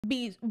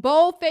be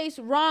bold-faced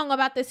wrong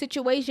about the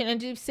situation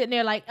and just sitting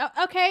there like,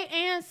 okay,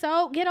 and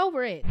so get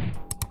over it.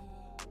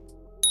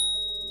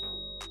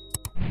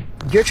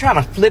 You're trying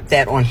to flip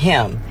that on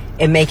him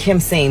and make him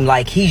seem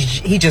like he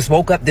just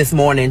woke up this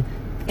morning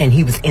and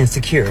he was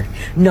insecure.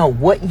 No,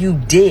 what you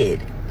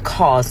did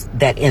caused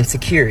that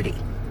insecurity.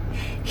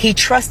 He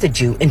trusted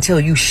you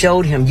until you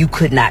showed him you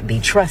could not be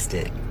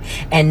trusted.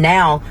 And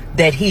now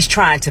that he's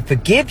trying to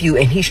forgive you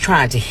and he's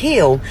trying to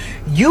heal,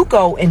 you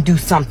go and do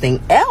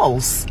something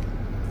else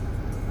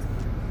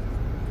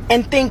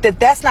and think that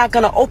that's not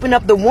going to open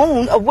up the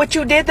wound of what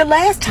you did the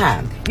last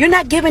time. You're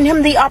not giving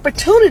him the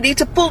opportunity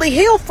to fully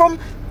heal from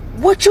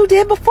what you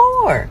did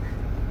before.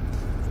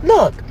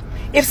 Look,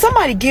 if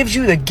somebody gives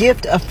you the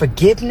gift of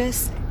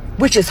forgiveness,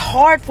 which is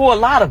hard for a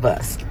lot of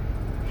us,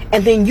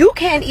 and then you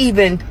can't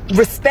even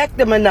respect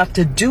them enough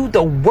to do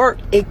the work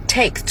it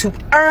takes to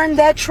earn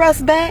that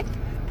trust back,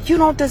 you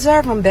don't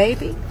deserve him,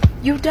 baby.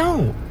 You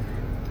don't.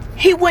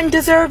 He wouldn't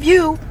deserve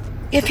you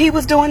if he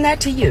was doing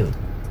that to you.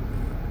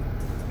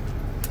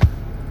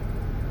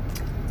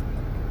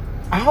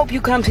 I hope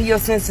you come to your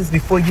senses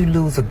before you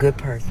lose a good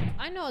person.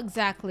 I know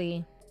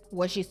exactly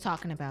what she's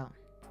talking about,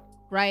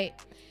 right?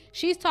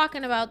 She's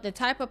talking about the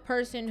type of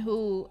person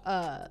who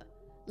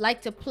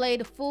like to play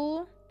the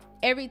fool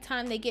every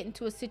time they get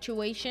into a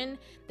situation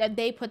that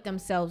they put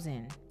themselves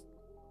in,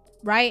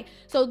 right?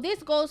 So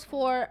this goes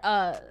for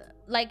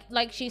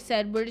like she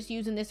said, we're just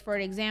using this for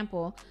an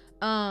example,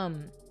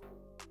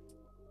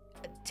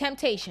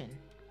 temptation,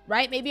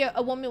 right? Maybe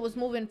a woman was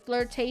moving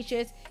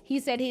flirtatious, he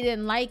said he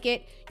didn't like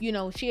it, you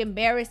know, she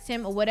embarrassed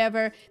him or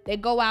whatever, they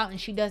go out and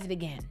she does it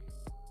again.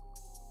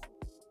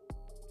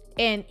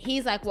 And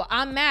he's like, well,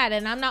 I'm mad,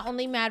 and I'm not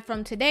only mad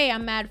from today,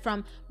 I'm mad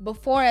from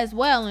before as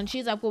well. And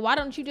she's like, well, why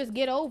don't you just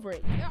get over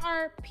it? There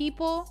are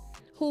people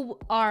who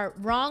are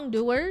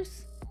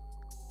wrongdoers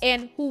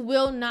and who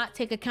will not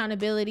take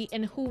accountability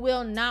and who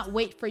will not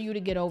wait for you to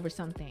get over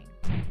something.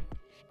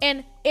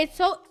 And it's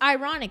so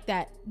ironic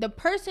that the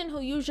person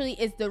who usually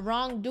is the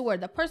wrongdoer,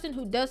 the person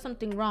who does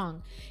something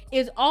wrong,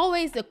 is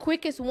always the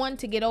quickest one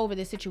to get over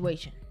the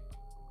situation.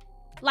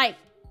 Like,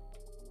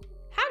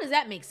 how does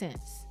that make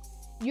sense?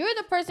 You're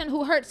the person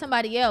who hurt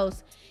somebody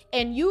else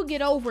and you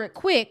get over it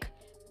quick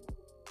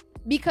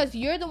because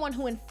you're the one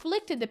who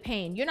inflicted the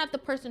pain. You're not the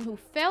person who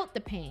felt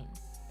the pain.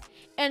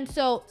 And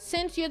so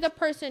since you're the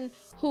person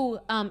who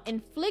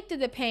inflicted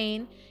the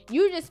pain,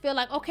 you just feel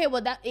like, okay,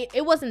 well,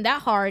 it wasn't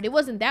that hard. It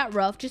wasn't that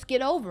rough. Just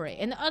get over it.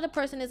 And the other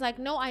person is like,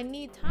 no, I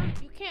need time.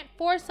 You can't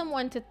force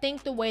someone to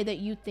think the way that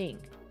you think.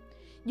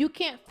 You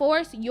can't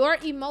force your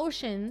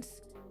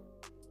emotions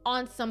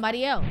on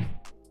somebody else.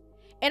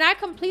 And I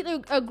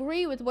completely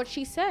agree with what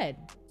she said.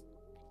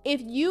 If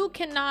you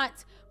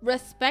cannot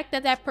respect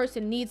that that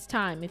person needs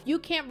time, if you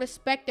can't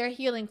respect their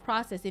healing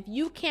process, if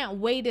you can't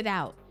wait it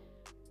out,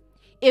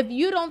 if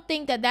you don't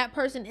think that that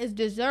person is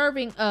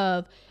deserving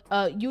of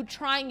you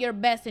trying your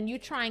best and you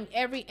trying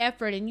every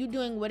effort and you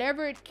doing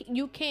whatever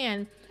you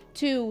can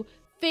to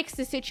fix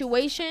the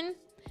situation,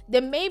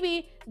 then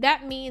maybe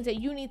that means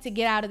that you need to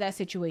get out of that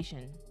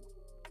situation.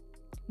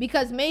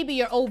 Because maybe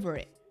you're over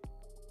it.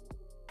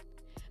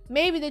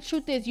 Maybe the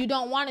truth is you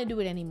don't want to do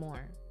it anymore.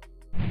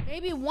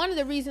 Maybe one of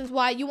the reasons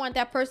why you want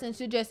that person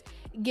to just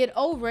get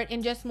over it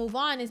and just move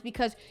on is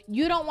because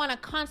you don't want a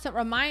constant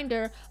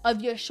reminder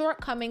of your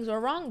shortcomings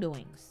or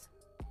wrongdoings.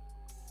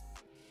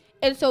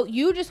 And so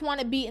you just want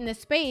to be in the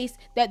space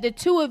that the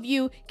two of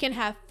you can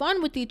have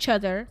fun with each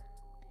other.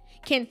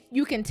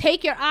 You can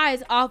take your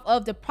eyes off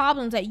of the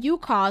problems that you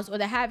cause or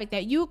the havoc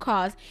that you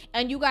cause,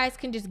 and you guys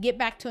can just get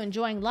back to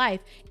enjoying life.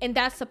 And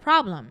that's the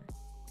problem.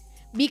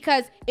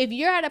 Because if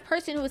you're at a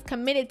person who is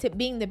committed to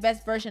being the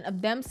best version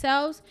of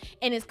themselves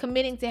and is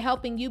committing to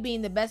helping you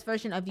being the best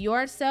version of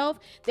yourself,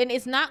 then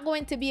it's not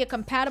going to be a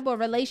compatible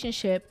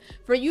relationship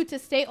for you to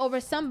stay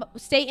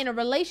in a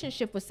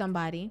relationship with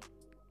somebody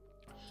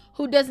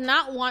who does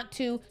not want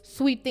to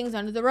sweep things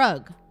under the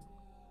rug.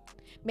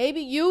 Maybe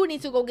you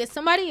need to go get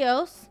somebody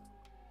else.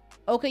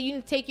 Okay, you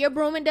need to take your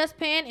broom and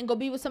dustpan and go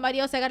be with somebody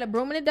else that got a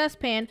broom and a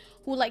dustpan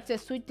who likes to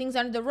sweep things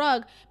under the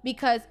rug,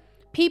 because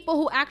people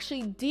who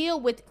actually deal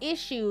with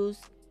issues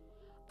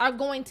are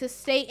going to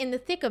stay in the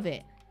thick of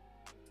it.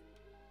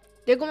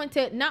 They're going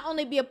to not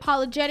only be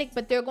apologetic,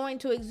 but they're going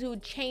to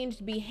exude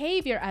changed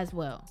behavior as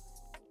well.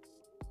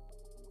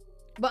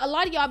 But a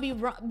lot of y'all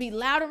be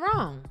loud and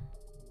wrong.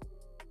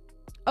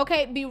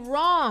 Okay, be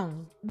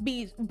wrong.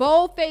 Be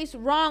bold-faced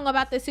wrong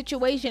about the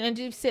situation and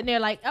just sitting there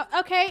like,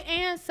 okay,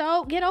 and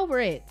so get over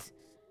it.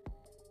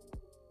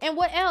 And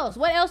what else?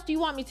 What else do you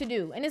want me to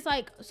do? And it's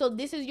like, so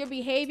this is your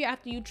behavior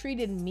after you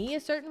treated me a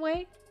certain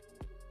way?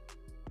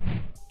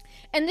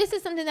 And this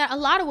is something that a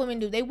lot of women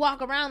do. They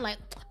walk around like,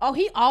 oh,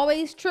 he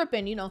always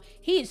tripping. You know,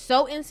 he is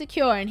so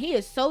insecure and he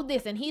is so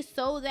this and he's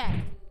so that.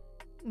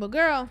 But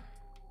girl,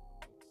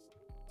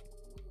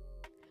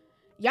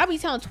 y'all be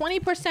telling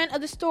 20% of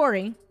the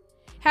story,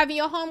 having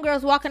your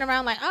homegirls walking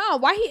around like, oh,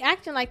 why he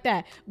acting like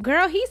that?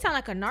 Girl, he sound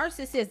like a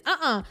narcissist.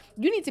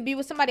 You need to be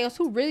with somebody else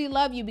who really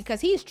love you because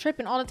he's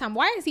tripping all the time.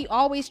 Why is he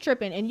always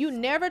tripping? And you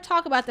never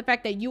talk about the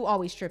fact that you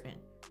always tripping.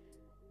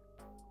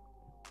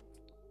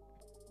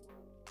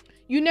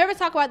 You never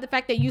talk about the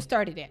fact that you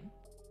started it.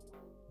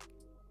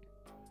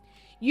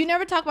 You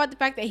never talk about the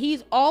fact that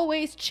he's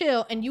always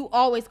chill and you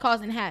always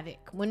causing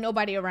havoc when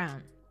nobody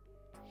around.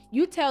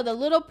 You tell the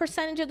little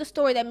percentage of the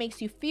story that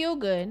makes you feel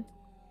good,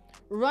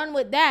 run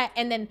with that,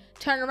 and then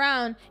turn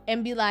around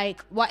and be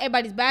like, while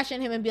everybody's bashing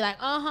him, and be like,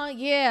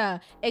 yeah,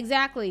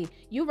 exactly.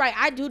 You right,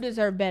 I do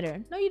deserve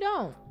better. No, you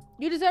don't.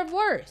 You deserve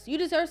worse. You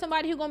deserve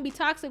somebody who's gonna be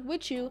toxic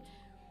with you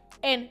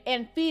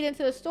and feed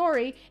into the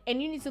story,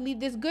 and you need to leave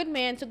this good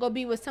man to go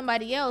be with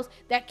somebody else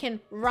that can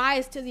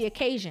rise to the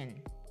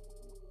occasion.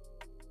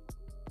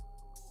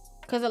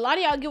 Because a lot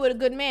of y'all get with a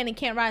good man and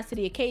can't rise to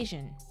the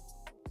occasion.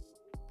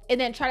 And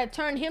then try to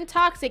turn him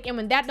toxic, and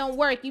when that don't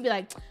work, you be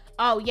like,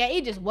 oh yeah,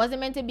 it just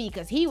wasn't meant to be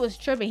because he was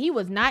tripping. He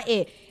was not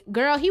it.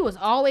 Girl, he was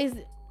always...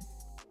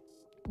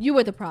 You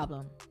were the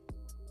problem.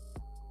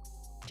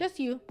 Just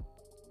you.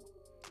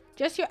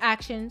 Just your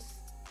actions.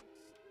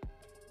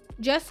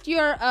 Just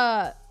your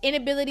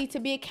inability to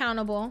be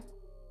accountable.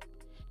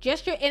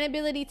 Just your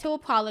inability to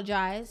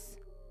apologize.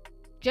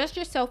 Just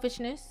your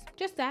selfishness.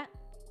 Just that.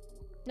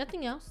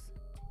 Nothing else.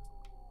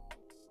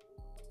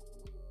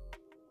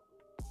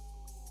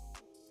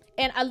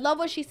 And I love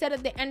what she said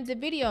at the end of the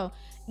video.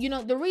 You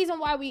know, the reason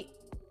why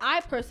I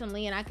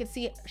personally, and I could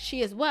see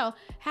she as well,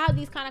 have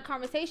these kind of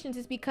conversations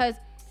is because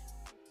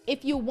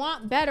if you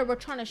want better, we're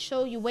trying to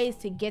show you ways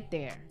to get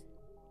there.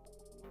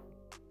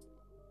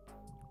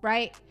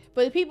 Right?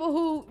 But the people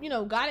who, you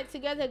know, got it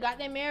together, got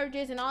their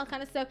marriages and all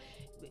kind of stuff,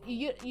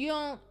 you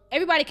don't,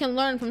 everybody can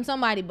learn from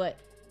somebody, but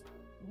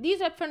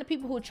these are from the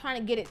people who are trying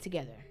to get it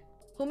together,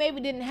 who maybe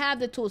didn't have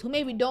the tools, who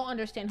maybe don't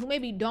understand, who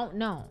maybe don't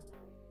know.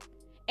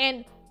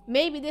 And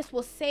maybe this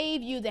will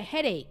save you the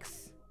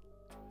headaches,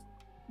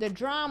 the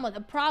drama, the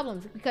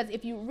problems. Because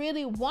if you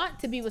really want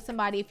to be with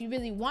somebody, if you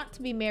really want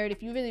to be married,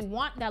 if you really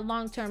want that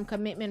long-term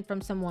commitment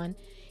from someone,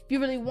 if you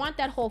really want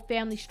that whole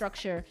family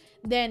structure,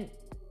 then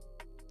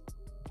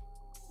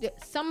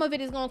some of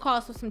it is going to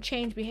cause for some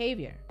change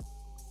behavior.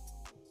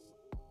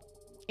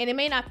 And it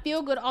may not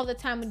feel good all the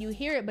time when you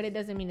hear it, but it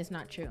doesn't mean it's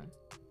not true.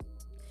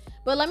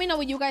 But let me know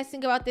what you guys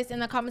think about this in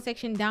the comment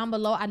section down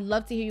below. I'd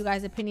love to hear you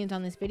guys' opinions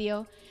on this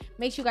video.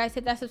 Make sure you guys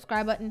hit that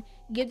subscribe button,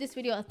 give this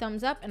video a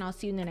thumbs up, and I'll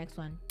see you in the next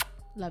one.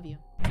 Love you.